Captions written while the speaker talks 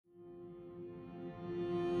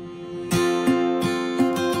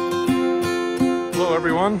Hello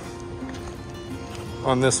everyone.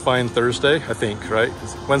 On this fine Thursday, I think, right?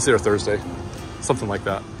 It's Wednesday or Thursday, something like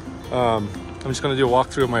that. I'm just gonna do a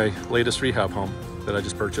walkthrough of my latest rehab home that I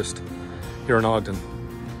just purchased here in Ogden.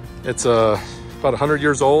 It's about 100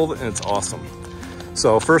 years old and it's awesome.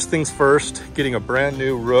 So first things first, getting a brand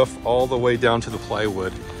new roof all the way down to the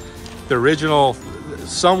plywood. The original,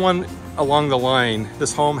 someone along the line,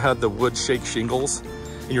 this home had the wood shake shingles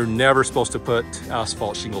and you're never supposed to put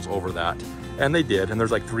asphalt shingles over that. And they did, and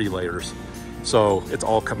there's like 3 layers. So it's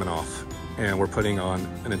all coming off and we're putting on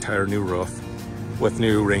an entire new roof with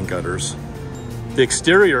new rain gutters. The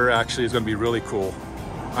exterior actually is going to be really cool.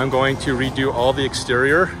 I'm going to redo all the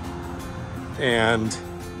exterior and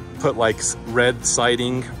put like red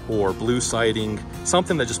siding or blue siding,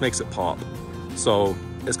 something that just makes it pop. So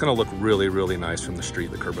it's going to look really, really nice from the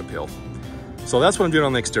street, the curb appeal. So that's what I'm doing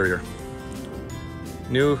on the exterior.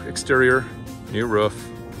 New exterior, new roof,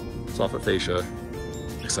 soffit fascia,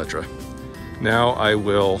 etc. Now I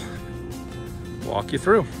will walk you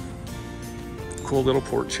through. Cool little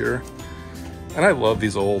porch here. And I love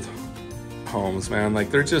these old homes, man. Like,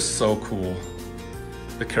 they're just so cool.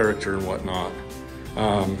 The character and whatnot.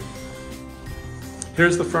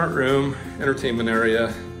 Here's the front room, entertainment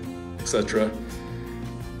area, etc.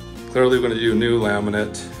 Clearly we're going to do new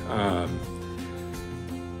laminate.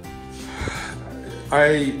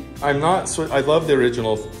 I love the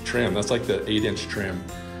original trim. That's like the 8-inch trim.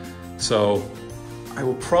 So I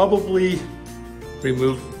will probably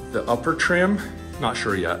remove the upper trim. Not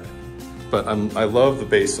sure yet, but I love the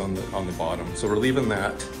base on the bottom. So we're leaving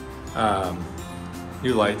that.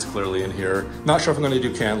 New lights clearly in here. Not sure if I'm going to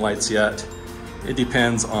do can lights yet. It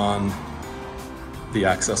depends on the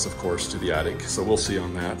access, of course, to the attic. So we'll see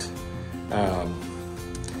on that.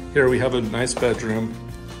 Here we have a nice bedroom.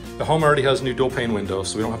 The home already has new dual pane windows,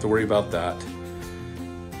 so we don't have to worry about that.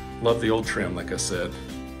 Love the old trim, like I said.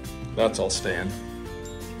 That's all staying.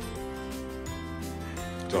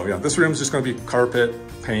 So yeah, this room's just gonna be carpet,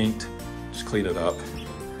 paint, just clean it up.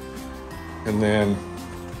 And then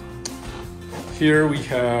here we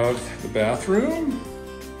have the bathroom.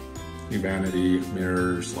 New vanity,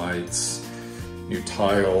 mirrors, lights, new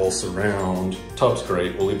tile, surround. Tub's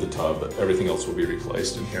great, we'll leave the tub, but everything else will be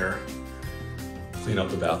replaced in here. Clean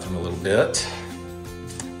up the bathroom a little bit.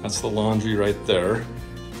 That's the laundry right there.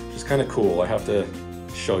 It's kind of cool. I have to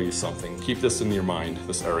show you something. Keep this in your mind,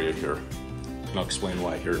 this area here. And I'll explain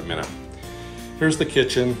why here in a minute. Here's the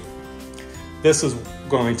kitchen. This is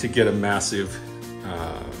going to get a massive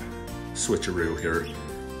switcheroo here.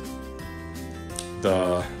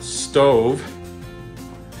 The stove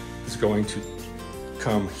is going to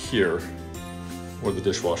come here where the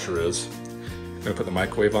dishwasher is. I'm gonna put the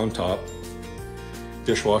microwave on top.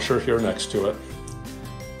 Dishwasher here next to it.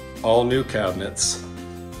 All new cabinets.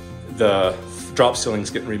 The drop ceiling's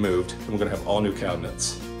getting removed and we're gonna have all new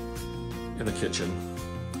cabinets in the kitchen.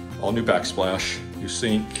 All new backsplash, new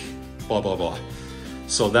sink, blah, blah, blah.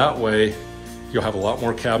 So that way you'll have a lot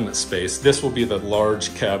more cabinet space. This will be the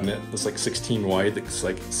large cabinet that's like 16 wide, that's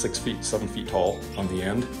like 6 feet, 7 feet tall on the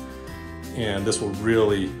end. And this will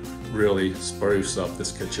really, really spruce up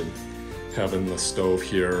this kitchen. Having the stove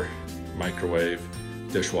here, microwave,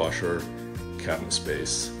 dishwasher, cabinet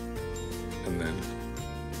space, and then,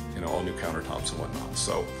 you know, all new countertops and whatnot.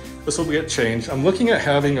 So this will get changed. I'm looking at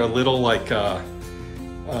having a little like a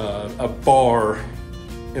bar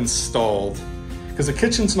installed because the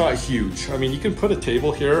kitchen's not huge. I mean, you can put a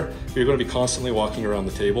table here, but you're going to be constantly walking around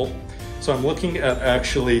the table. So I'm looking at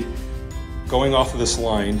actually going off of this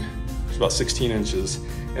line, it's about 16 inches,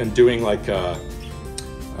 and doing like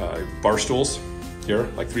bar stools here,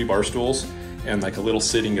 like 3 bar stools, and like a little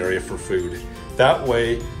sitting area for food. That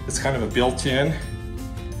way, it's kind of a built-in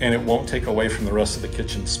and it won't take away from the rest of the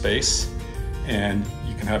kitchen space and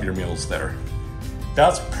you can have your meals there.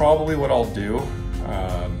 That's probably what I'll do.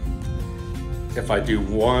 If I do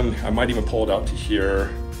one, I might even pull it out to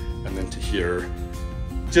here and then to here,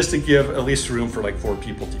 just to give at least room for like 4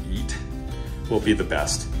 people to eat will be the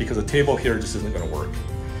best, because a table here just isn't gonna work.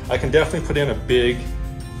 I can definitely put in a big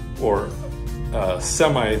or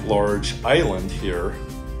semi-large island here,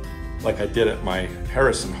 like I did at my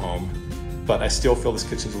Harrison home, but I still feel this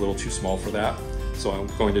kitchen's a little too small for that, so I'm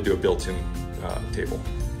going to do a built-in table.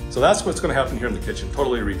 So that's what's going to happen here in the kitchen,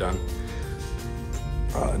 totally redone.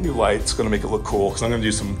 New lights, going to make it look cool, because I'm going to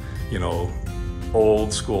do some, you know,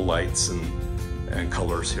 old school lights and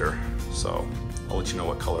colors here. So I'll let you know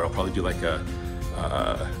what color. I'll probably do like a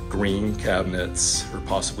green cabinets or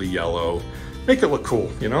possibly yellow. Make it look cool,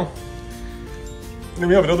 you know? And then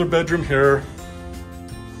we have another bedroom here.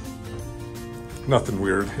 Nothing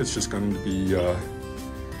weird. It's just going to be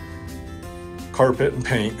carpet and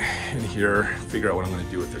paint in here, figure out what I'm gonna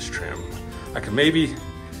do with this trim. I can maybe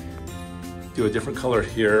do a different color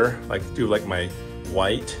here, like do like my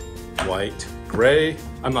white, gray.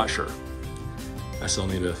 I'm not sure. I still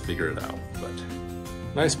need to figure it out, but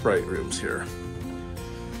nice bright rooms here.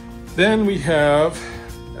 Then we have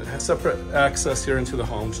a separate access here into the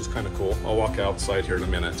home, which is kind of cool. I'll walk outside here in a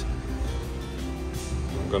minute.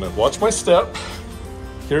 I'm gonna watch my step.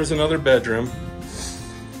 Here's another bedroom.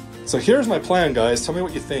 So here's my plan, guys. Tell me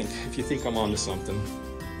what you think, if you think I'm onto something.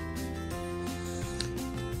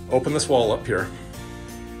 Open this wall up here,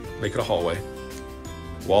 make it a hallway.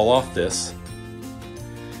 Wall off this.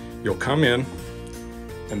 You'll come in,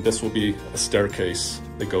 and this will be a staircase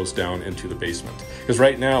that goes down into the basement. Because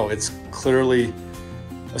right now it's clearly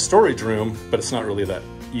a storage room, but it's not really that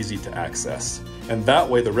easy to access. And that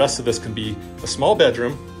way the rest of this can be a small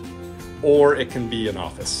bedroom, or it can be an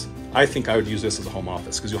office. I think I would use this as a home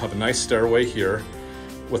office because you'll have a nice stairway here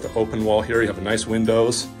with an open wall here. You have a nice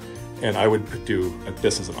windows, and I would do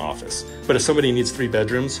this as an office. But if somebody needs 3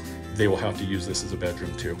 bedrooms, they will have to use this as a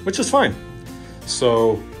bedroom too, which is fine.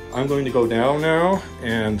 So I'm going to go down now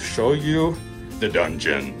and show you the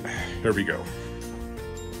dungeon. Here we go.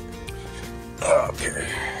 Okay.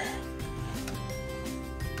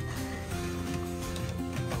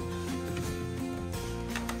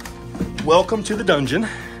 Welcome to the dungeon.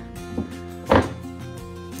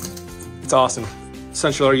 It's awesome.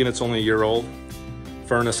 Central air unit's only a year old.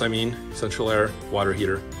 Furnace, I mean, central air, water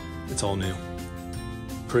heater. It's all new.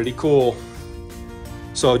 Pretty cool.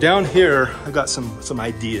 So down here, I got some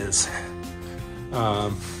ideas.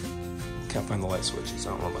 Can't find the light switches.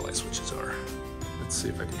 I don't know where my light switches are. Let's see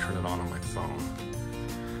if I can turn it on my phone.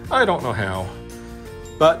 I don't know how.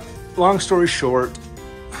 But long story short,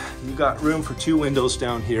 you got room for 2 windows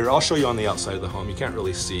down here. I'll show you on the outside of the home. You can't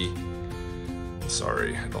really see.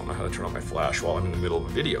 Sorry, I don't know how to turn on my flash while I'm in the middle of a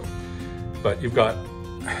video. But you've got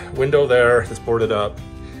window there that's boarded up,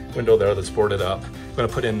 window there that's boarded up. I'm gonna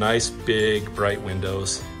put in nice, big, bright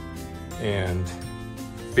windows and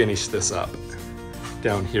finish this up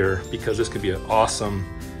down here because this could be an awesome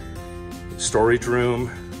storage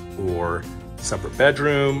room or separate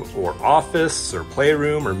bedroom or office or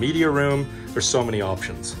playroom or media room. There's so many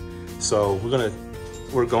options. So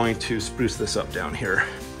we're going to spruce this up down here.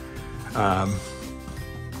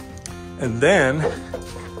 And then,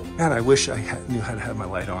 man, I wish I knew how to have my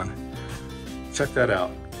light on. Check that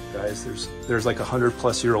out, guys. There's like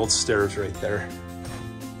 100-plus-year-old stairs right there.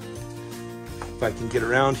 If I can get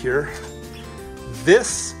around here.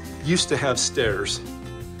 This used to have stairs.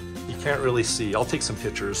 You can't really see. I'll take some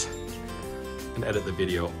pictures and edit the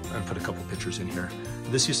video and put a couple pictures in here.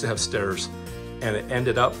 This used to have stairs, and it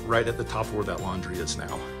ended up right at the top of where that laundry is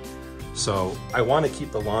now. So I want to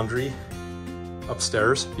keep the laundry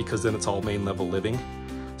upstairs because then it's all main level living.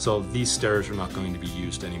 So these stairs are not going to be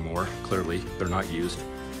used anymore. Clearly, they're not used.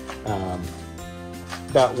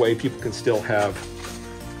 That way people can still have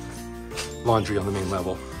laundry on the main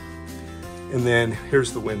level. And then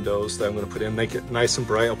here's the windows that I'm going to put in, make it nice and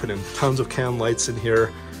bright. I'll put in tons of can lights in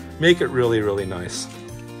here, make it really, really nice.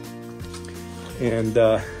 And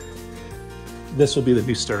this will be the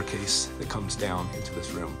new staircase that comes down into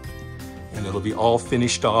this room. And it'll be all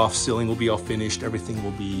finished off, ceiling will be all finished, everything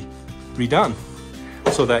will be redone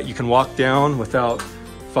so that you can walk down without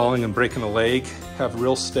falling and breaking a leg, have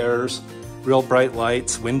real stairs, real bright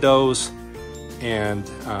lights, windows. And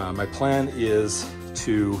my plan is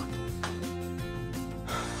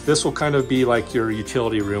this will kind of be like your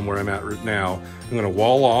utility room where I'm at right now. I'm gonna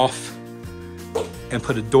wall off and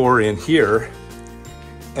put a door in here,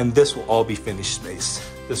 and this will all be finished space.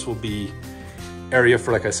 This will be area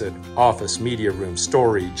for, like I said, office, media room,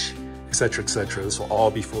 storage, etc., etc. This will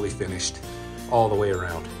all be fully finished all the way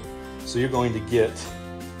around. So you're going to get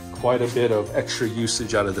quite a bit of extra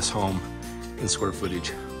usage out of this home in square footage,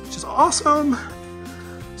 which is awesome.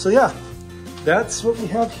 So yeah, that's what we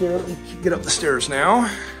have here. Let me get up the stairs now.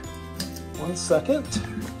 1 second.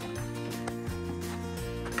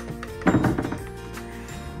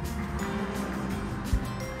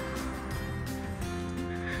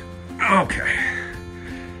 Okay.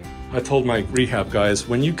 I told my rehab guys,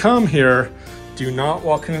 when you come here, do not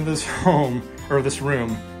walk into this home or this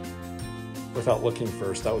room without looking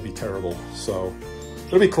first. That would be terrible. So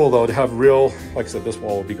it'll be cool though to have real, like I said, this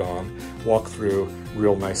wall will be gone. Walk through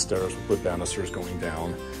real nice stairs with banisters going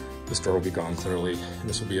down. This door will be gone clearly. And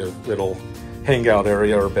this will be a little hangout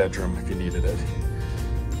area or bedroom if you needed it.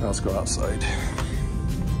 Now let's go outside.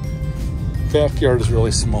 Backyard is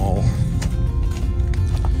really small.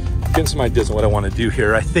 Getting some ideas on what I want to do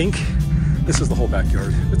here. I think this is the whole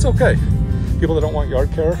backyard. It's okay. People that don't want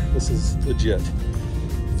yard care, this is legit.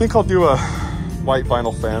 I think I'll do a white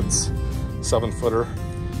vinyl fence, 7-footer,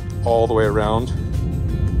 all the way around.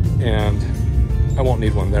 And I won't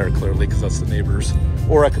need one there clearly because that's the neighbors.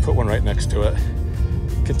 Or I could put one right next to it.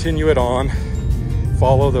 Continue it on,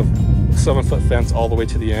 follow the 7-foot fence all the way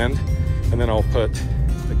to the end, and then I'll put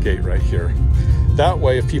a gate right here. That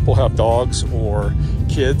way, if people have dogs or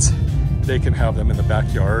kids, they can have them in the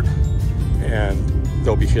backyard and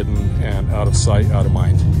they'll be hidden and out of sight, out of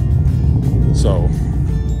mind. So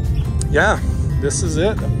yeah, this is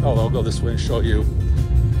it. Oh, I'll go this way and show you.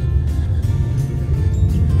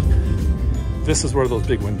 This is where those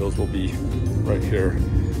big windows will be, right here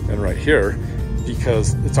and right here,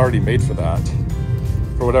 because it's already made for that.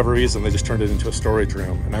 For whatever reason, they just turned it into a storage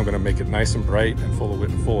room, and I'm gonna make it nice and bright and full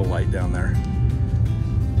of light down there.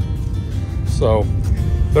 So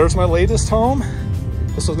there's my latest home.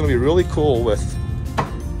 This is gonna be really cool with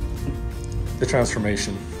the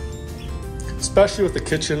transformation, especially with the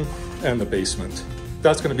kitchen and the basement.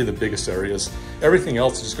 That's gonna be the biggest areas. Everything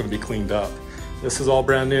else is just gonna be cleaned up. This is all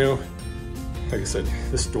brand new. Like I said,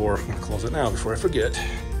 this door, I'm gonna close it now before I forget.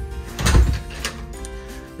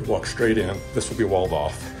 You walk straight in, this will be walled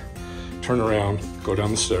off. Turn around, go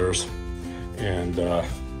down the stairs, and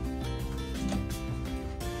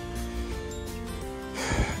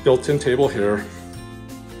built-in table here.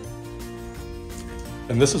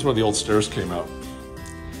 And this is where the old stairs came out.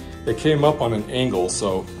 They came up on an angle,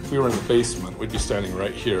 so if we were in the basement, we'd be standing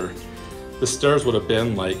right here. The stairs would have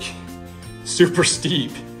been like super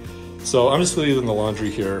steep. So I'm just leaving the laundry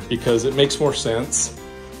here because it makes more sense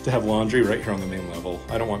to have laundry right here on the main level.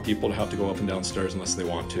 I don't want people to have to go up and down stairs unless they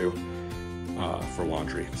want to for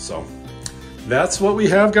laundry. So that's what we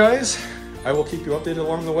have, guys. I will keep you updated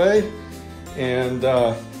along the way, and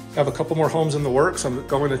have a couple more homes in the works. I'm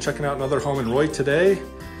going and checking out another home in Roy today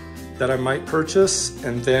that I might purchase,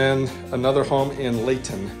 and then another home in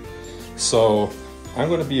Layton. So I'm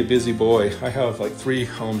going to be a busy boy. I have like 3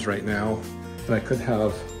 homes right now, and I could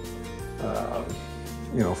have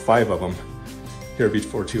 5 of them here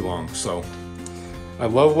before too long. So I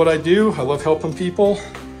love what I do. I love helping people,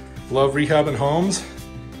 love rehabbing homes,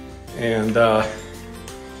 and I'll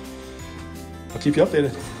keep you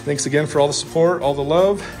updated. Thanks again for all the support, all the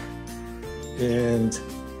love, and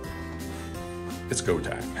it's go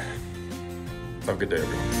time. Have a good day,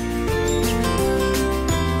 everyone.